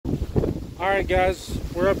Alright guys,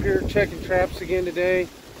 we're up here checking traps again today.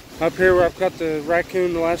 Up here where I've got the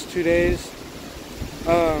raccoon the last 2 days.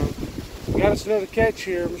 Got us another catch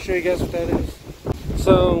here. I'm going to show you guys what that is.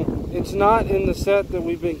 So, it's not in the set that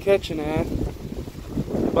we've been catching at,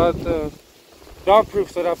 but the dog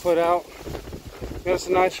proof that I put out, got us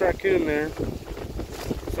a nice raccoon there.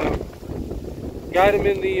 So, got him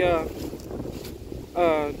in the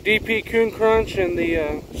DP Coon Crunch and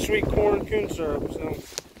the sweet corn coon syrup. So,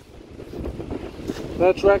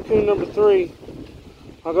 that's raccoon number 3.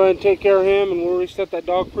 I'll go ahead and take care of him and we'll reset that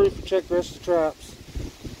dog proof and check the rest of the traps.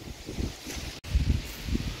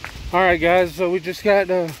 Alright guys, so we just got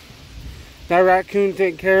that raccoon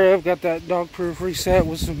taken care of. Got that dog proof reset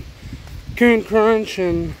with some coon crunch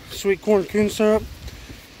and sweet corn coon syrup.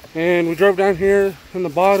 And we drove down here in the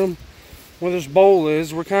bottom where this bowl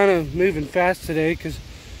is. We're kind of moving fast today because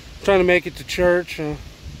I'm trying to make it to church.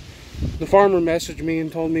 The farmer messaged me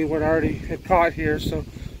and told me what I already had caught here, so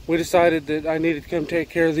we decided that I needed to come take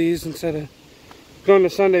care of these instead of going to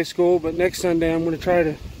Sunday school. But next Sunday I'm going to try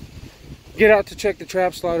to get out to check the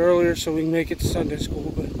traps a lot earlier so we can make it to Sunday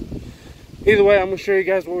school. But either way, I'm going to show you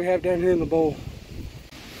guys what we have down here in the bowl.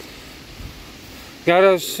 Got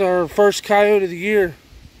us our first coyote of the year.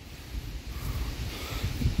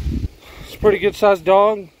 It's a pretty good sized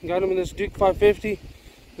dog. Got him in this Duke 550.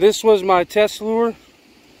 This was my test lure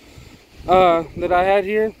that I had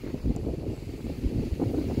here.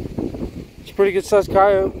 It's a pretty good sized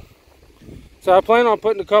coyote. So I plan on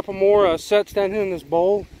putting a couple more sets down here in this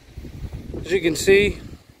bowl. As you can see,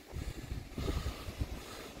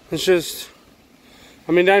 it's just,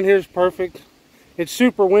 I mean, down here is perfect. It's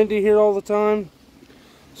super windy here all the time,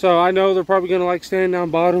 so I know they're probably going to like staying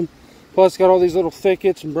down bottom. Plus got all these little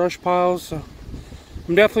thickets and brush piles, so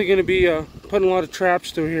I'm definitely going to be putting a lot of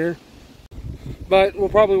traps through here. But we'll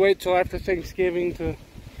probably wait till after Thanksgiving to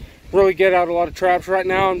really get out a lot of traps. Right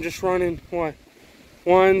now I'm just running, what,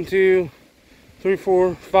 1, 2, 3,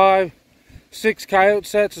 4, 5, 6 coyote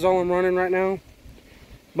sets is all I'm running right now.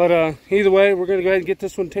 But either way, we're going to go ahead and get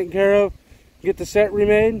this one taken care of, get the set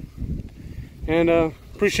remade, and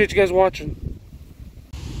appreciate you guys watching.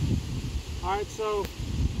 Alright, so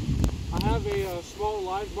I have a small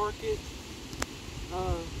live market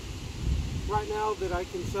right now that I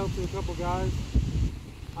can sell to a couple guys.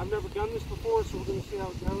 I've never done this before, so we're going to see how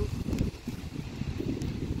it goes.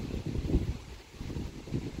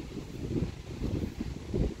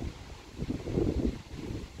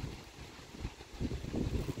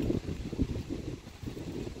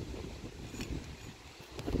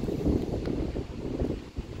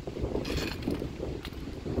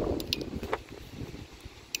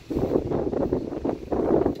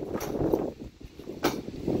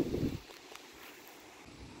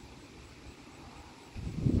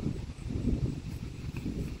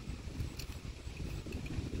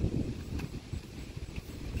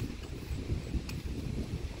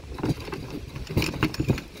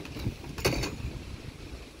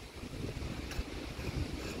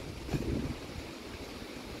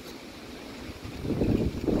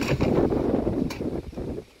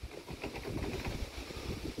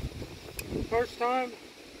 First time,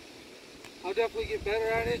 I'll definitely get better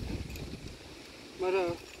at it, but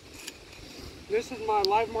this is my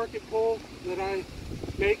live market pole that I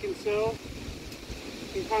make and sell.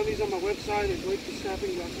 You can find these on my website at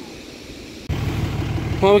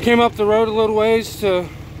GlacialSnapping.com. Well, we came up the road a little ways to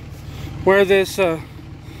where this set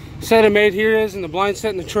I made here is, and the blind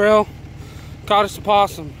set in the trail. Caught us a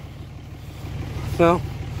possum. So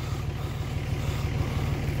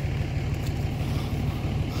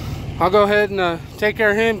I'll go ahead and take care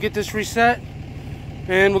of him, get this reset,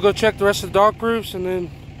 and we'll go check the rest of the dog proofs and then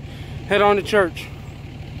head on to church.